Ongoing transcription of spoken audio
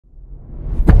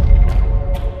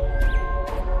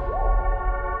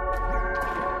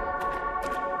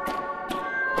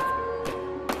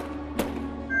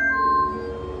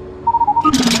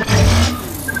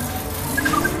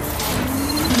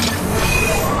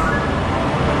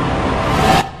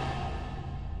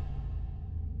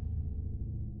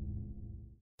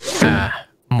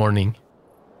morning.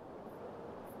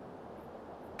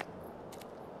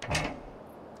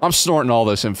 I'm snorting all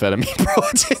this amphetamine, bro.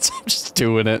 I'm just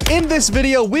doing it. In this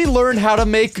video, we learned how to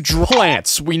make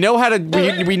plants. We know how to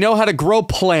we know how to grow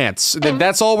plants.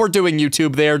 That's all we're doing,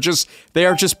 YouTube. They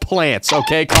are just plants,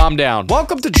 okay? Calm down.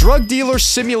 Welcome to Drug Dealer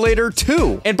Simulator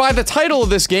 2. And by the title of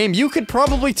this game, you could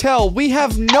probably tell we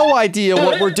have no idea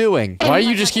what we're doing. Why do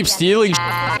you just keep stealing?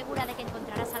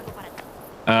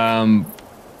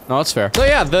 No, that's fair. So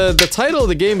yeah, the title of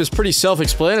the game is pretty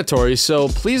self-explanatory, so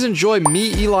please enjoy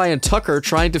me, Eli, and Tucker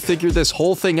trying to figure this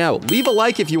whole thing out. Leave a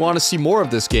like if you want to see more of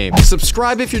this game.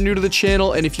 Subscribe if you're new to the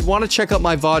channel, and if you want to check out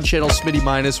my VOD channel, Smitty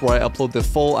Minus, where I upload the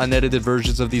full unedited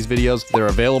versions of these videos, they're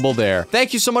available there.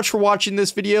 Thank you so much for watching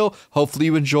this video. Hopefully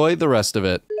you enjoy the rest of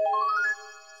it.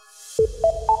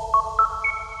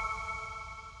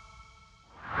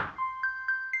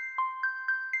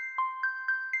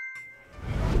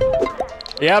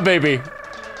 Yeah, baby.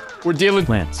 We're dealing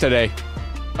plants today.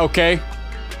 Okay?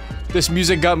 This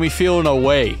music got me feeling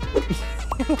away.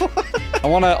 I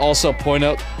want to also point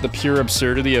out the pure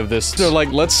absurdity of this. They're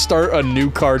like, let's start a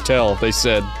new cartel, they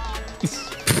said.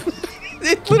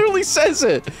 It literally says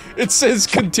it. It says,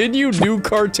 continue new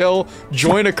cartel,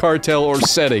 join a cartel, or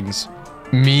settings.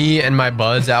 Me and my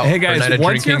buds out hey guys, for a night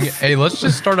of drinking. Hey, let's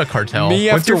just start a cartel. Me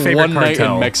what's after your favorite one night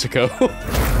cartel? in Mexico.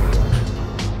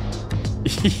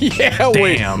 Yeah,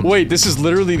 Damn. wait, this is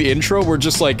literally the intro. We're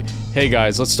just like, hey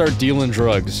guys, let's start dealing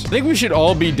drugs. I think we should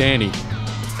all be Danny.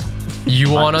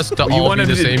 You want us to all be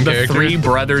the same character? Three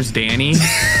brothers Danny?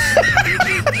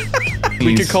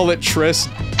 We could call it Tres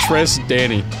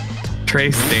Danny.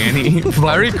 Trace Danny. I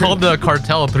already called the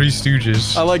cartel Three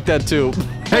Stooges. I like that too.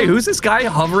 Hey, who's this guy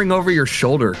hovering over your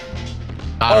shoulder?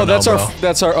 I don't know,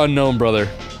 that's our unknown brother,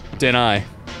 Danai.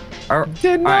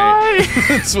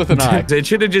 It's with an I. It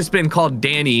should have just been called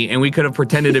Danny, and we could have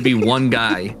pretended to be one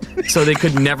guy, so they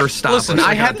could never stop. Listen, us.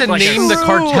 I had to name the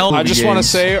cartel. I just want to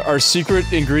say our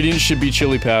secret ingredient should be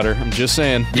chili powder. I'm just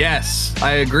saying. Yes,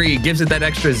 I agree. It gives it that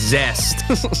extra zest.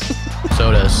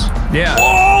 So does. Yeah.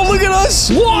 Oh, look at us!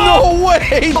 Whoa! No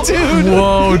way, dude!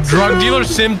 Whoa, Drug Dealer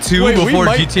Sim 2 before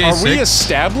GTA 6. Are we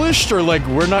established, or like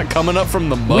we're not coming up from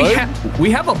the mud?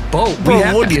 We have a boat. Bro, we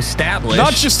have to be established.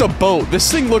 Not just a boat. This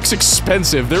thing looks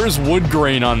expensive. There is wood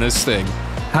grain on this thing.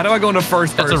 How do I go into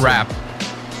first person? That's a wrap.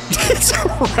 It's a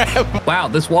wrap. Wow,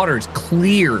 this water is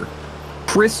clear.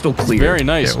 Crystal clear. Very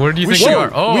nice. Yeah, where do you think we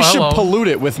are? Oh, we hello. should pollute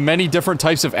it with many different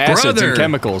types of acids and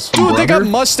chemicals. Dude, they got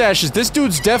mustaches. This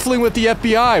dude's definitely with the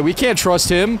FBI. We can't trust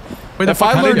him. Wait, if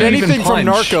I learned anything from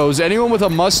Narcos, anyone with a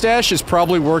mustache is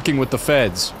probably working with the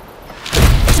feds.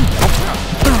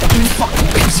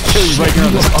 Kill you right here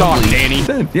on this dock, Danny.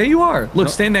 Yeah, you are. Look,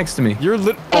 stand next to me. You're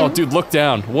oh, dude, look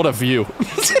down. What a view.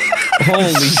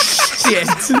 Holy shit.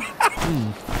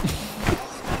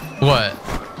 What?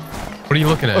 What are you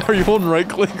looking at? Are you holding right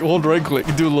click? Hold right click.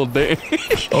 Do a little dance.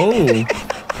 Oh.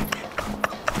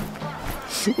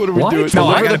 What are we doing? No,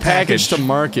 I Deliver got the a package to package.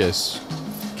 Marcus.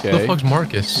 Okay. Who the fuck's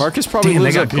Marcus? Marcus probably Damn, they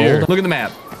lives got up gold. here. Look at the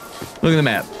map. Look at the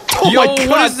map. Oh Yo, my god,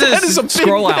 what is this? that is a big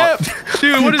Scroll map. out.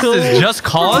 Dude, what is this? Just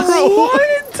Cause?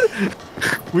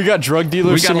 What? We got Drug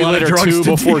Dealer We got a lot of Simulator drugs 2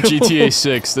 to before deal. GTA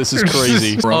 6. This is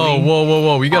crazy. Oh, whoa, whoa,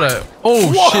 whoa. We gotta...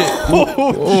 Oh, shit.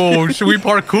 Oh, should we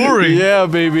parkouring? Yeah,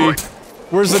 baby.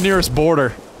 Where's the nearest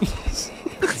border?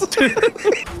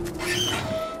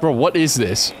 Bro, what is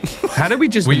this? How did we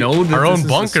just know that our this own is the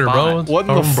bunker, spot? bro? What in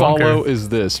Our the own bunker. follow is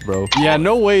this, bro? Yeah,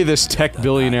 no way this tech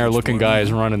billionaire looking guy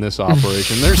is running this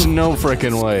operation. There's no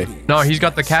freaking way. No, he's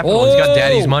got the capital. He's got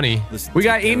daddy's money. We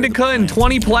got indica and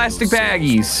 20 plastic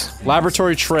baggies.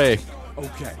 Laboratory tray.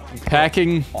 Okay.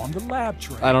 Packing. On the lab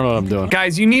tray. I don't know what I'm doing.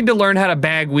 Guys, you need to learn how to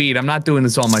bag weed. I'm not doing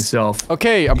this all myself.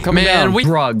 Okay, I'm coming down.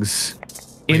 Drugs.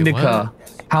 Indica.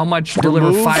 How much? Deliver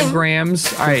Remove. 5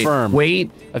 grams. All right. Confirm.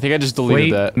 Wait. I think I just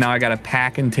deleted Wait. that. Now I gotta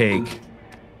pack and take.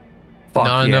 Fuck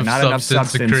Not yeah, enough not enough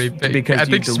substance to substance create. because I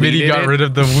think you Smitty got rid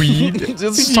of the weed.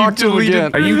 Let's talk to him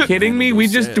again. Are you kidding me? We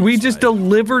just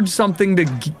delivered something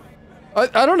to.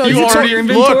 I don't know. You told- already-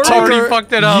 look, already Tucker,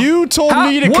 fucked it up. You told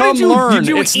me to What come did you- learn. did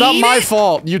you It's not eat my it?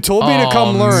 fault. You told me to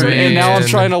come learn, and now I'm man.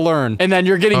 trying to learn. And then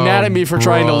you're getting mad at me for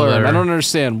trying to learn. I brother. don't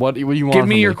understand. What do you want Give from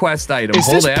me your quest item. Is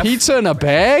Hold this F. pizza in a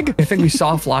bag? I think we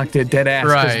soft locked it dead ass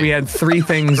because Right. we had 3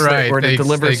 things that Right, were to thanks,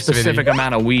 deliver thanks, a specific Smitty.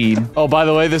 amount of weed. Oh, by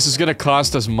the way, this is gonna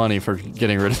cost us money for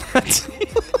getting rid of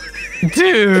that.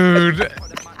 Dude.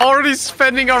 Already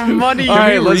spending our money. All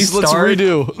right, let's restart?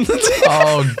 redo.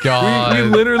 Oh, God. We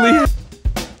literally.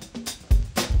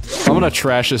 I'm gonna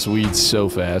trash this weed so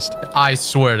fast. I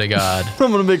swear to God.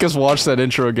 I'm gonna make us watch that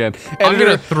intro again. I'm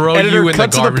gonna throw you in the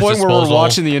cut to the garbage point where disposal. we're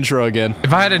watching the intro again.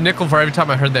 If I had a nickel for every time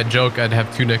I heard that joke, I'd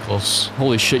have 2 nickels.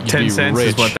 Holy shit, you'd 10 be cents rich.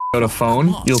 is what. Go to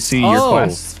phone. You'll see your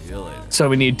quest. So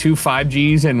we need 2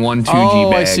 5Gs and 1 2G bag.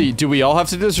 Oh, I see. Do we all have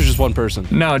to do this or just one person?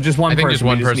 No, just one I think person. just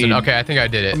one We just person. need Okay, I think I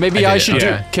did it. Maybe I should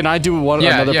do. Can I do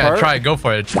another part? Try it. Go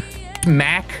for it.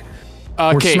 Mac.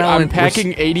 Okay, I'm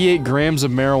packing 88 grams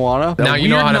of marijuana. Now you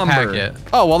know how to number. pack it.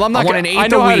 Oh, well, I'm not want gonna. an I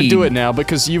eighth know of how to do weed. it now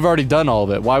because you've already done all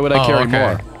of it. Why would I carry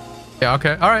more? Yeah,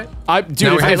 okay. All right. Dude,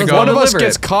 Now we have if to one go of us deliver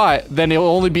gets it. caught, then it'll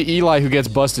only be Eli who gets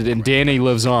busted and Danny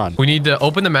lives on. We need to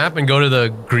open the map and go to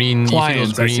the green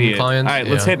Clients. I see green it. clients. All right,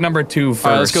 let's hit number 2 first.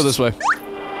 All right, let's go this way.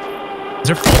 Is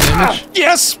there fall damage?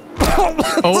 Yes!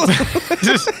 Oh.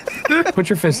 Put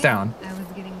your fist down.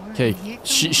 Okay,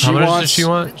 she How much wants does she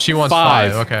want? She wants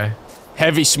 5. 5. Okay.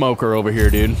 Heavy smoker over here,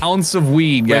 dude. Ounce of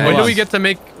weed, guys. When do we get to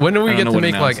make? When do we I get don't to know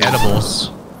make what an like ounce is.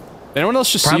 edibles? Anyone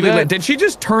else just see Probably. that? Did she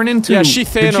just turn into? Yeah, she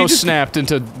did Thanos just- snapped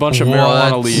into a bunch of What?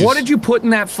 marijuana leaves. What did you put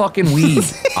in that fucking weed?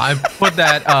 I put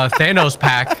that Thanos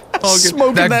pack.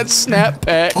 Smoking that snap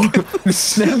pack.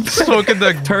 Smoking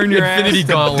the Turn your Infinity ass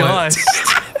to Gauntlet.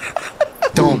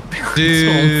 dust. Don't.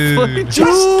 Dude.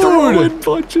 Just throwing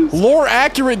punches. Lore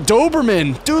accurate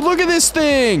Doberman. Dude, look at this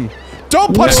thing.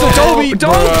 Don't punch the Whoa, Dobie.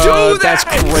 don't Bruh, do that. That's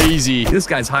crazy. This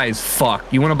guy's high as fuck.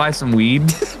 You want to buy some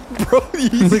weed? Bro,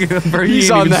 Look at him, bro. He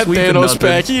he's ain't on even that sweeping Thanos nothing.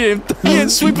 pack. He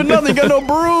ain't sweeping nothing. He got no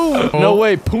broom. No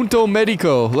way. Punto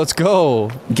Medico. Let's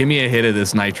go. Give me a hit of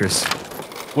this nitrous.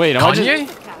 Wait, am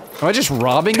Kanye? I just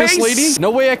robbing this Taste. lady?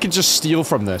 No way I could just steal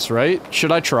from this, right?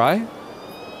 Should I try?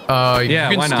 Yeah, you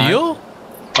can why not? steal?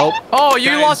 Oh. Oh, you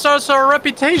Guys. lost us our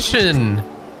reputation.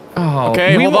 Oh,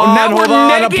 Okay, we hold will- on, now hold we're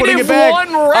on. I'm putting it back.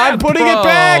 -1 rep, I'm putting it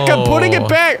back. I'm putting it bro.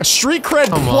 back. Street cred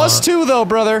Come plus on. 2 though,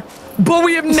 brother. But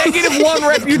we have -1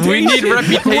 reputation. We need What does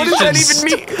that reputations.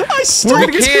 even mean? I still We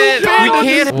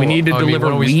can't. We need to I mean, deliver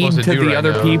what are we weed supposed to to do the right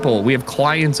other now? people. We have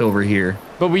clients over here.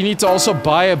 But we need to also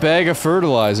buy a bag of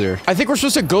fertilizer. I think we're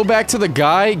supposed to go back to the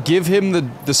guy, give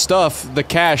him the stuff, the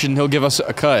cash, and he'll give us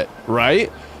a cut, right?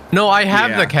 No, I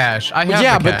have Yeah. the cash. I have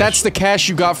Yeah, the but cash. that's the cash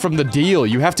you got from the deal.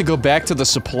 You have to go back to the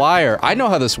supplier. I know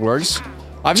how this works.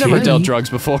 I've never Jenny? dealt drugs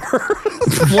before.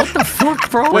 What the fuck,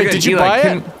 bro? Wait, Okay, did you Eli, buy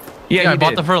can- it? Yeah, Yeah, I you bought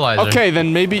did. the fertilizer. Okay,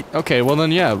 then maybe. Okay, well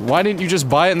then, yeah. Why didn't you just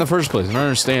buy it in the first place? I don't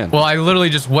understand. Well, I literally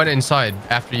just went inside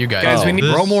after you guys. Guys, we need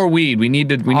This- grow more weed. We need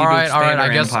to. We need All to right, expand our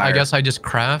I empire. guess I just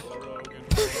craft.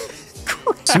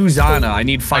 Susanna, I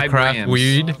need I 5 craft grams.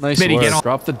 weed. Nice Smitty, work. get on-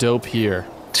 Drop the dope here.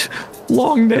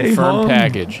 Long day, Confirm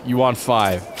package. You want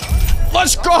 5.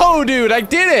 Let's go, dude! I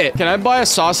did it! Can I buy a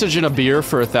sausage and a beer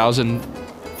for 1,000?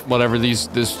 Whatever this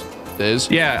is.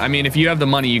 Yeah, I mean, if you have the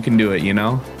money, you can do it. You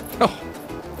know.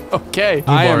 Okay.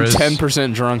 I am bars.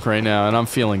 10% drunk right now, and I'm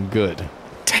feeling good.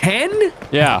 10?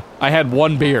 Yeah, I had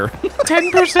 1 beer.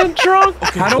 10% drunk.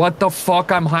 What the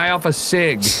fuck? I'm high off a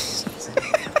cig.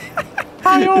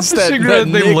 I off It's the that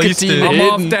cigarette. They laced nicotine it. I'm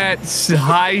hidden. off that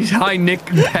high nick.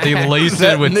 They laced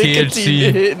That it with nicotine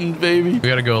THC. hitting, baby. We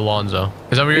gotta go, Alonzo.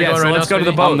 Is that where you're Yeah, going so right let's now? go to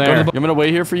the Smitty? boat. I'm Go there. to the- You want me to wait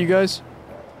here for you guys?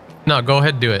 No, go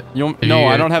ahead, do it. You don't, If no, you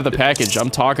I get- don't have the package. I'm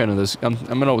talking to this. I'm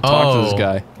gonna talk to this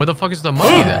guy. What the fuck is the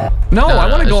money then? No, I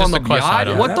want to it's go just on the a quest yacht.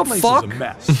 item. What the place fuck? Is a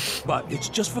mess, but it's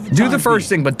just for the Do time the first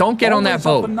being. thing, but don't get on that Always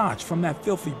up a boat. notch from that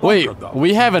filthy Wait, bunker, though.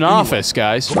 we have an Anyway, office,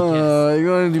 guys. You're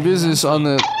going to do business on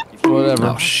the whatever.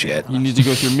 Oh shit. You need to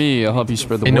go through me. I'll help you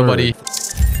spread the Ain't word. nobody.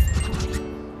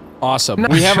 Awesome.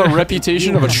 We have a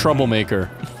reputation of a troublemaker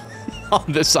on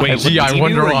this Wait, island. Gee, I what do you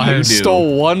wonder do or why. you do?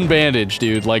 Stole 1 bandage,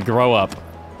 dude. Like, grow up.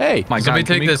 Hey, My Somebody God,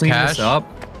 can take we this clean cash? up?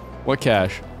 what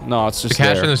cash? No, it's just The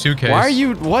cash there. in the suitcase. Why are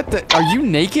you? What the? Are you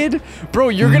naked, bro?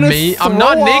 You're gonna. I'm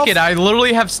not throw naked. off- I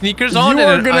literally have sneakers on You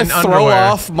are and gonna an throw underwear.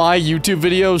 off my YouTube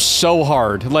videos so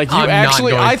hard. Like you I'm not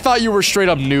actually, going- I thought you were straight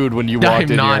up nude when you walked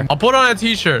I'm in not. here. I'll put on a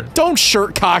t-shirt. Don't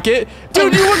shirt cock it,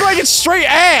 dude. You look like it's straight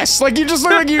ass. Like you just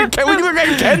look like you look like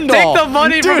a Ken doll. Take the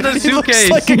money dude, from the he looks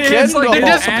suitcase. like a Ken It's like doll. They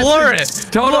just ass blur is-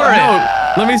 it. Total, Blur it.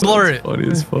 no. Let me Blur it. Funny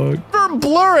as fuck.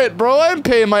 Blur it, bro. I'm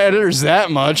paying my editors that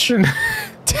much.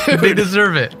 They Dude,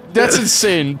 deserve it. that's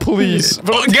insane. Please. Get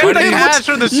Dude, the it cash looks-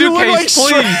 from the you look suitcase, like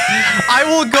straight- please. I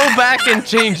will go back and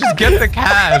change. Just get the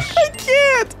cash.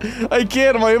 I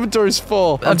can't. My inventory's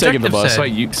full. I'm taking the Objective bus. said.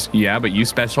 Wait, yeah, but you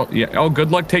special. Yeah. Oh, good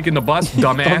luck taking the bus,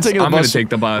 dumbass. I'm taking the gonna bus take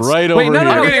the bus. right Wait, over no,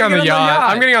 no, here. I'm no, getting on the get yacht.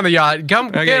 I'm getting on the yacht. Come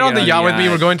Okay, get on the get yacht on with the me.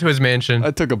 yacht. We're going to his mansion.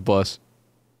 I took a bus.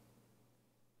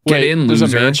 Get Wait, in, there's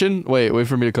loser. a mansion? Wait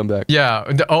for me to come back. Yeah.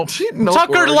 Oh, Nope,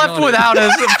 Tucker we're left on it. without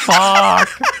us. Fuck.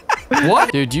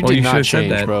 What? Dude, you Well, did you not should've said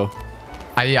change, that. bro.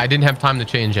 I didn't have time to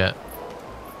change yet.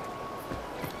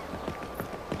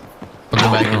 I'll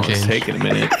go back and It's change. taking a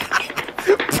minute.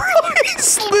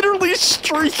 literally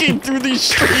streaking through these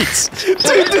streets.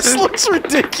 Dude, this looks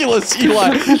ridiculous,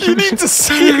 Eli. You need to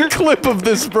see a clip of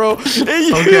this, bro.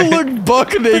 And you look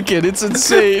buck naked. It's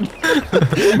insane.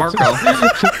 Marco.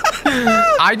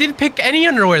 I didn't pick any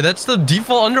underwear. That's the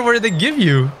default underwear they give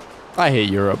you. I hate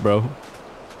Europe, bro.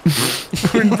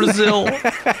 We're in Brazil.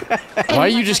 Why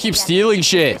do you just keep stealing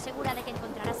shit?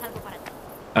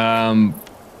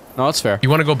 No, that's fair. You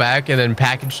want to go back and then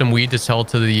package some weed to sell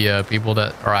to the people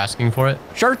that are asking for it?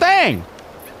 Sure thing.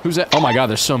 Who's that? Oh my god,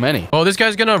 there's so many. Oh, this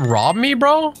guy's gonna rob me,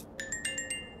 bro?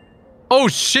 Oh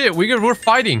shit, we're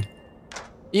fighting.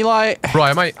 Eli. Bro,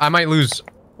 I might lose.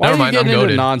 Why Never are you mind, I'm getting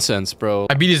into goated. nonsense, bro?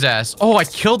 I beat his ass. Oh, I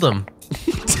killed him.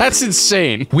 That's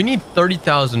insane. We need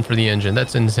 30,000 for the engine.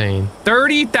 That's insane.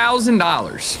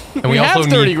 $30,000. And We have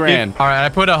 30 need grand. All right, I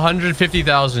put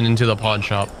 150,000 into the pawn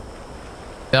shop.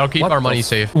 That'll keep our money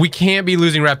safe. We can't be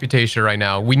losing reputation right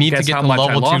now. We need to get the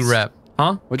level 2 rep.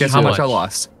 Huh? Guess how much I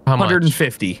lost? How much?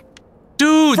 150.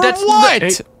 Dude, For that's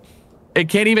what? It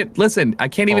can't even listen. I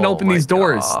can't even open these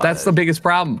doors. God. That's the biggest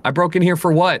problem. I broke in here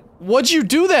for what? What'd you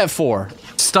do that for?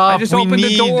 Stop. I just opened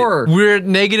the door. We're at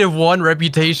 -1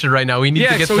 reputation right now. We need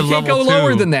to get so to we can't level go 2.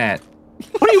 lower than that.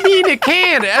 What do you mean it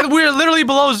can? We're literally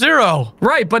below 0.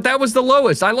 Right, but that was the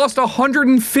lowest. I lost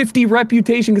 150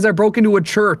 reputation because I broke into a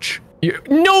church.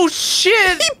 No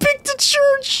shit. He picked a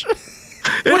church.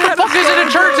 What the fuck is in a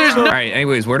church? There's no. All right.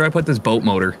 Anyways, where do I put this boat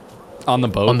motor? On the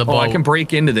boat. On the boat. Oh, I can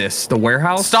break into this. The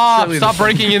warehouse. Stop Surely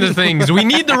breaking into things. We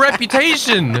need the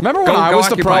reputation. Remember when Go I was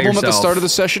the occupy problem at the yourself. start of the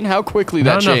session? How quickly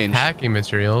Not that enough changed. packing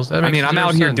materials. That I mean, makes I'm zero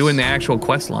out here sense. doing the actual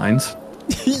quest lines.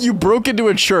 You broke into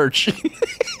a church.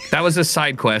 That was a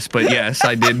side quest, but yes,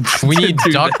 I did. We need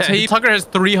do duct that. tape. Tucker has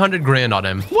 300 grand on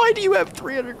him. Why do you have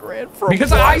 300 grand for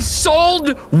Because I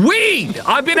sold weed.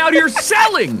 I've been out here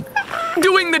selling,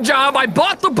 doing the job. I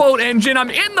bought the boat engine. I'm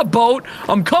in the boat.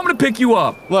 I'm coming to pick you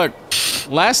up. Look,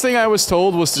 last thing I was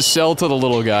told was to sell to the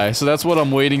little guy, so that's what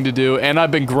I'm waiting to do, and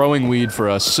I've been growing weed for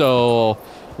us, so...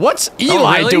 What's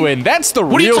Eli really? doing? That's the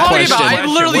What are you real talking question. about? I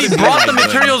literally What is brought the Eli doing?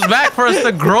 materials back for us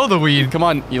to grow the weed. Come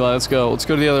on, Eli, let's go. Let's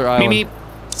go to the other island. Meep,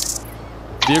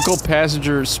 Vehicle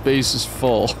passenger space is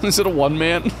full. Is it a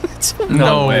one-man? It's a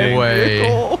No one-man way.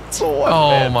 vehicle. It's a Oh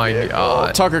one-man my vehicle.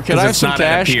 god. Tucker, can 'Cause I have it's some not at a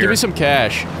cash? Give pier. me some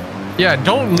cash. Yeah,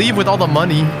 don't leave with all the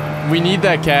money. We need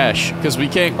that cash, because we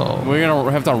can't... Oh. We're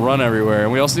gonna have to run everywhere,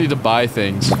 and we also need to buy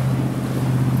things.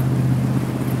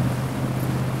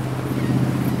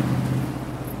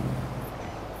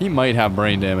 He might have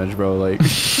brain damage, bro, like...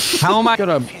 How am I? Got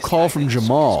a call from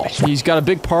Jamal. He's got a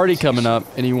big party coming up,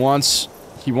 and he wants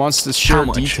to share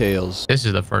much? details. This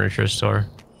is the furniture store.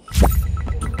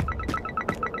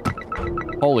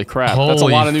 Holy crap, that's a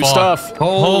Holy lot of new fuck. stuff.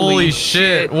 Holy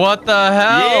shit. What the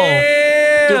hell?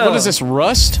 Yeah. Dude, what is this,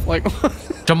 rust? Like,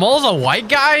 Jamal's a white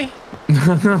guy?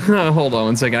 Hold on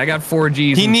one second. I got 4 Gs.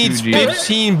 He and needs 2 Gs.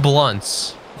 15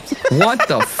 blunts. What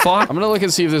the fuck? I'm gonna look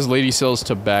and see if this lady sells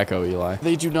tobacco, Eli.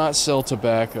 They do not sell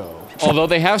tobacco. Although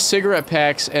they have cigarette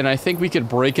packs, and I think we could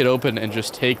break it open and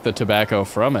just take the tobacco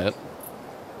from it.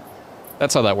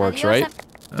 That's how that works, right?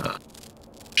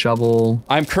 Shovel.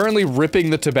 I'm currently ripping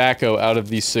the tobacco out of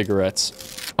these cigarettes.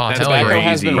 Oh, That's hell Tobacco yeah.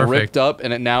 has been Perfect. ripped up,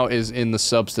 and it now is in the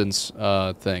substance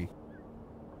thing.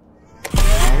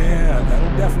 Yeah,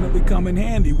 that'll definitely come in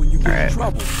handy when you get in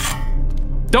trouble.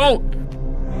 Don't.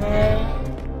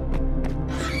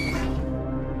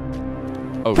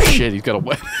 Oh shit, he's got a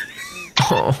weapon.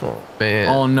 Oh, man.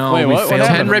 Oh no. Wait, we what? What failed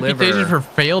to 10 deliver. reputation for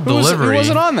failed Who delivery.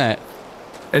 wasn't on that?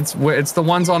 It's the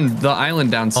ones on the island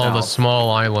down Oh, south. the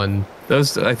small island.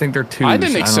 Those I think they're twos. I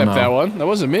didn't don't accept know. that one. That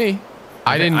wasn't me.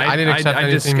 I didn't accept I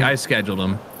just anything. I scheduled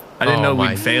them. I didn't know Oh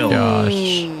my we'd fail.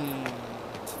 gosh.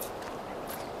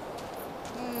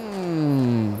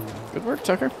 Good work,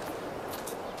 Tucker.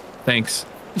 Thanks.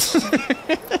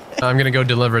 I'm gonna go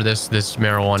deliver this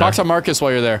marijuana. Talk to Marcus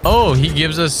while you're there. Oh, he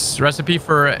gives us recipe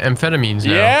for amphetamines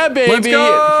now. Yeah, baby. Let's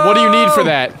go! What do you need for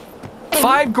that?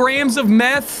 5 grams of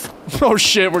meth. Oh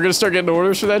shit, we're gonna start getting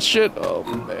orders for that shit? Oh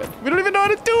man. We don't even know how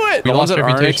to do it! We The ones lost that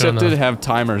aren't reputation on accepted those. have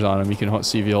timers on them. You can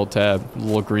see if you hold tab. A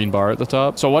little green bar at the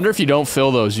top. So I wonder if you don't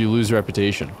fill those, you lose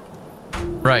reputation.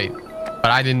 Right. But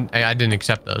I didn't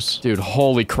accept those. Dude,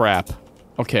 holy crap.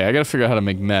 Okay, I gotta figure out how to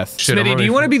make meth. Shit, I'm Smitty, do already-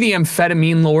 you want to be the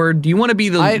amphetamine lord? Do you want to be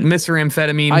the Mr.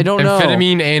 Amphetamine? I don't know.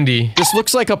 Amphetamine Andy. This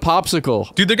looks like a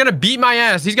popsicle. Dude, they're gonna beat my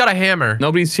ass. He's got a hammer.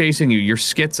 Nobody's chasing you. You're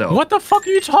schizo. What the fuck are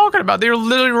you talking about? They're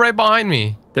literally right behind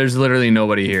me. There's literally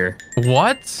nobody here.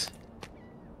 What?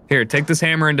 Here, take this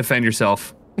hammer and defend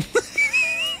yourself.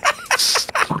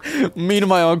 Me to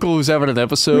my uncle who's having an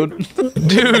episode.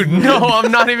 Dude, no,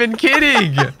 I'm not even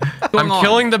kidding. I'm on?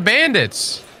 killing the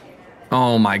bandits.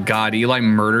 Oh my God, Eli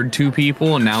murdered 2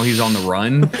 people and now he's on the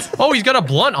run. Oh, he's got a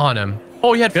blunt on him.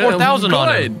 Oh, he had 4,000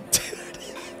 on him.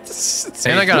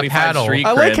 And I got a paddle.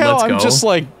 I like how I'm just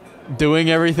like doing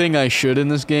everything I should in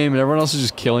this game, and everyone else is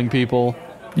just killing people.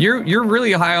 You're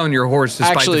really high on your horse,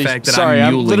 despite Actually, the fact that sorry,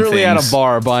 I'm literally at a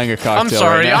bar buying a cocktail. I'm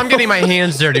sorry, right now. I'm getting my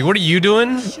hands dirty. What are you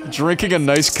doing? Drinking a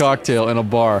nice cocktail in a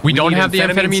bar. We don't have the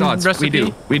amphetamine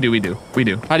recipe? We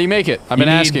do. How do you make it? I've been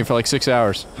asking for like 6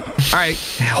 hours. All right,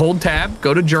 hold tab,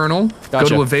 go to journal, go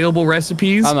to available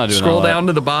recipes, I'm not doing scroll all that. down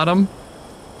to the bottom.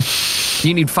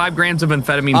 You need 5 grams of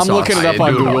amphetamine sauce. I'm looking it up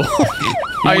on Google.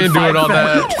 I ain't doing all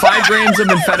that. 5 grams of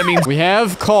amphetamine. We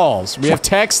have calls. We have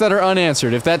texts that are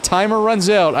unanswered. If that timer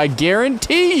runs out, I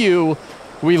guarantee you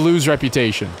we lose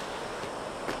reputation.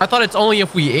 I thought it's only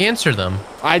if we answer them.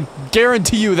 I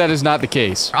guarantee you that is not the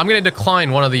case. I'm gonna decline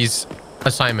one of these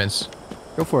assignments.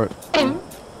 Go for it.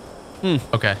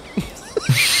 Okay.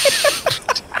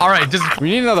 All right, just...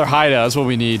 We need another hideout. That's what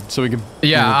we need, so we can.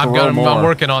 Yeah, I'm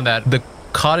working on that. The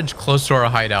cottage close to our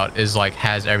hideout is like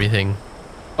has everything.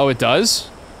 Oh, it does?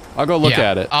 I'll go look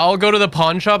at it. I'll go to the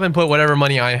pawn shop and put whatever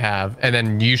money I have, and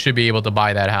then you should be able to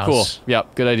buy that house. Cool.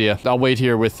 Yep, good idea. I'll wait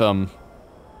here with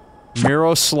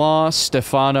Miroslav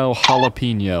Stefano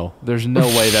Jalapeno. There's no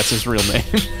way that's his real name.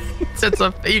 That's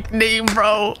a fake name,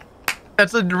 bro.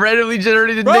 That's a randomly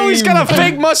generated name. Bro, he's got a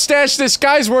fake mustache. This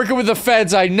guy's working with the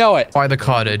feds. I know it. Buy the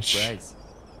cottage.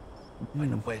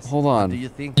 Hold on. You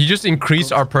just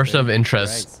increased our person of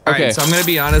interest. All right, so I'm gonna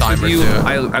be honest with you.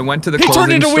 I went to the He turned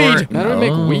clothing into store. weed. How do we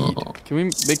make weed? Can we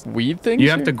make weed things? You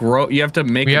have to grow. You have to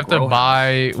make. We have to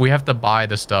buy. We have to buy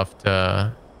the stuff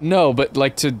to. No, but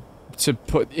like to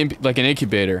put in, like an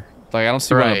incubator. Like I don't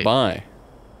see what to buy.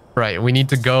 Right. We need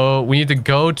to go. We need to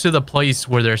go to the place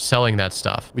where they're selling that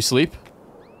stuff. We sleep.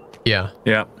 Yeah.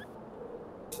 Yeah.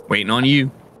 Waiting on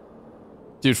you,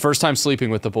 dude. First time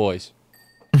sleeping with the boys.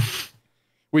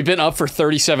 We've been up for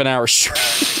 37 hours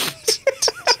straight.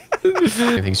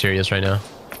 Anything serious right now?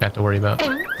 I have to worry about.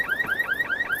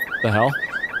 The hell?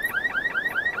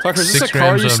 Tucker, is this 6 a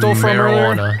car you stole from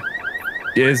marijuana.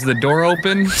 earlier? Is the door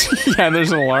open? Yeah, and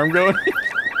there's an alarm going.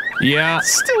 Yeah.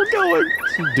 Still going.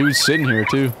 Some dude's sitting here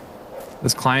too.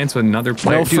 This client's with another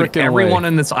player. No Dude, frickin' everyone way.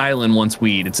 in this island wants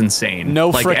weed. It's insane. No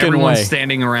like, frickin' everyone's way.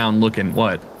 standing around looking.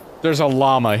 What? There's a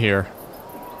llama here.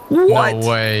 What? No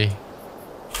way.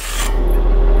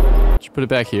 Put it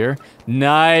back here.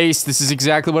 Nice. This is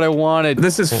exactly what I wanted.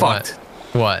 This is fucked.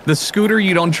 What? The scooter,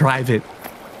 you don't drive it.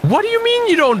 What do you mean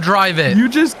you don't drive it? You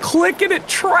just click and it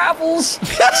travels.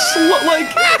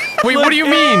 Wait, what do you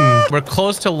mean? We're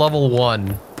close to level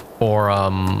 1 for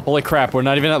Holy crap, we're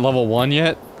not even at level 1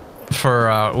 yet?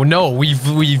 No,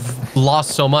 we've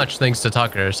lost so much thanks to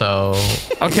Tucker, so...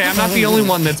 Okay, I'm not the only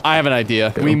one that's... I have an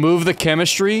idea. We move the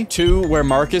chemistry to where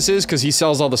Marcus is, because he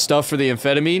sells all the stuff for the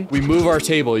amphetamine. We move our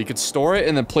table. You could store it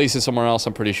and then place it somewhere else,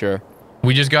 I'm pretty sure.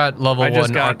 We just got level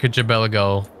 1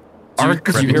 Archipelago. You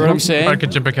hear what I'm saying?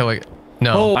 Archipelago.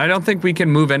 No. Oh, I don't think we can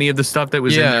move any of the stuff that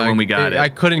was in there when we got it. I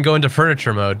couldn't go into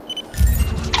furniture mode.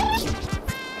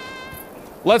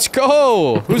 Let's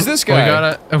go! Who's this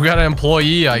guy? We got an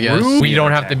employee, I guess. We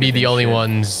don't have to be the only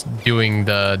ones doing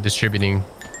the distributing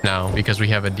now because we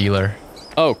have a dealer.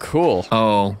 Oh, cool.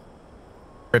 Oh.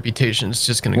 Reputation's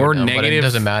just gonna go down, but it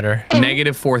doesn't matter.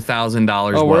 Negative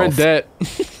 $4,000 Oh, we're in debt.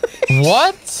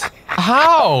 What?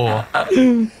 How?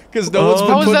 Because no one's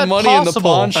been putting money in the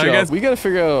pawn shop. I guess we gotta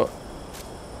figure out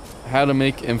how to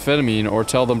make amphetamine or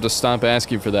tell them to stop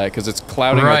asking for that because it's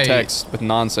clouding our text with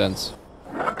nonsense.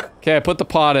 Okay, I put the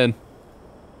pot in.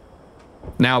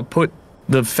 Now put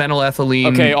the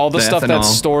phenylethylamine. Okay, all the stuff ethanol. that's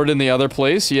stored in the other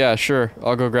place? Yeah, sure.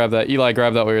 I'll go grab that. Eli,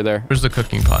 grab that while you're there. Where's the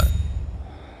cooking pot?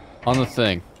 On the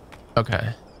thing.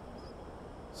 Okay.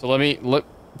 So let me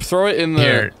throw it in the...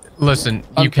 Here, listen,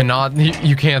 you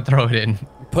can't throw it in.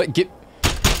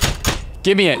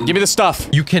 Give me it. Give me the stuff.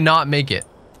 You cannot make it.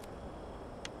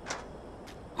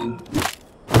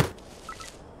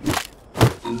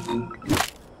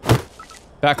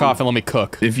 Back off and let me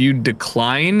cook. If you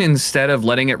decline instead of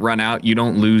letting it run out, you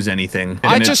don't lose anything.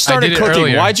 I just started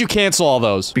cooking. Why'd you cancel all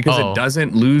those? Because it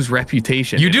doesn't lose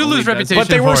reputation. You do lose reputation, but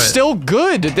they were still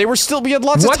good. They were still. We had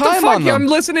lots of time on them. I'm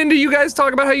listening to you guys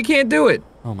talk about how you can't do it.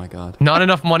 Oh my god. Not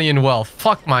enough money and wealth.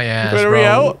 Fuck my ass, Wait, are we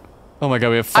out? Oh my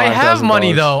god, we have $5,000. I have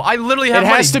money though. I literally have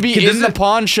money. It has to be in the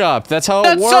pawn shop. That's how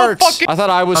it works. I thought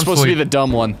I was supposed to be the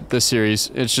dumb one this series.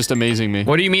 It's just amazing me.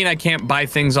 What do you mean I can't buy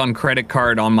things on credit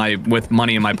card on with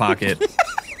money in my pocket?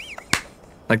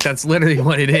 Like that's literally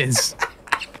what it is.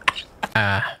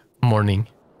 Morning.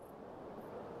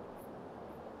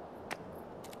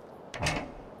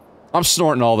 I'm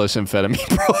snorting all this amphetamine,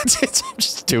 bro. I'm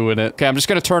just doing it. Okay, I'm just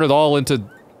gonna turn it all into...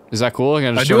 Is that cool?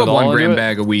 I do have 1 gram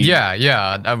bag of weed. Yeah,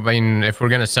 yeah. I mean, if we're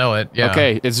gonna sell it, yeah.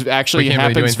 Okay, it's actually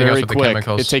happens very quick.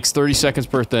 It takes 30 seconds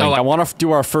per thing. I want to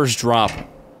do our first drop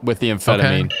with the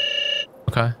amphetamine.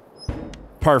 Okay.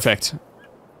 Perfect.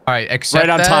 All right, accept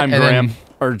right on time, Graham. Then...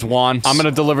 Or Juan. I'm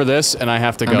gonna deliver this, and I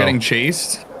have to go. I'm getting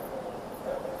chased.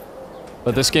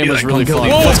 But this game was really fun.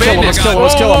 Let's kill him, let's kill him,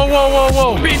 let's kill him. Whoa,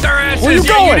 whoa, whoa. Beat their asses. Where you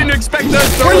going? You didn't expect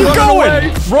us. Where you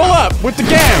going? Roll up with the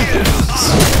gang.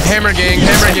 Hammer gang,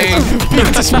 hammer gang.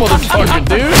 Beat this motherfucker,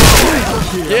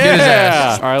 dude.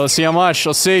 Yeah. All right, let's see how much.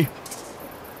 Let's see.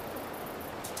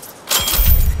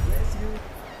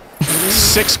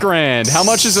 6 grand. How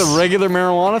much is a regular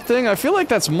marijuana thing? I feel like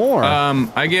that's more.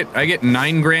 I get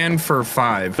 9 grand for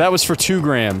 5. That was for 2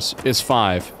 grams. Is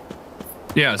 5.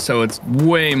 Yeah, so it's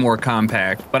way more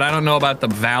compact. But I don't know about the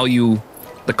value,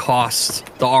 the cost,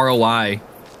 the ROI.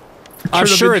 I'm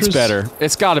sure it's better.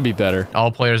 It's got to be better. All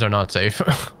players are not safe.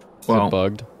 Well,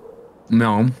 bugged.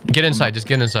 No. Get inside. Just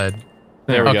get inside.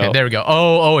 There we go. Okay, there we go.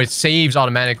 Oh, it saves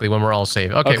automatically when we're all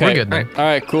safe. Okay, we're good then. All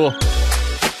right, cool.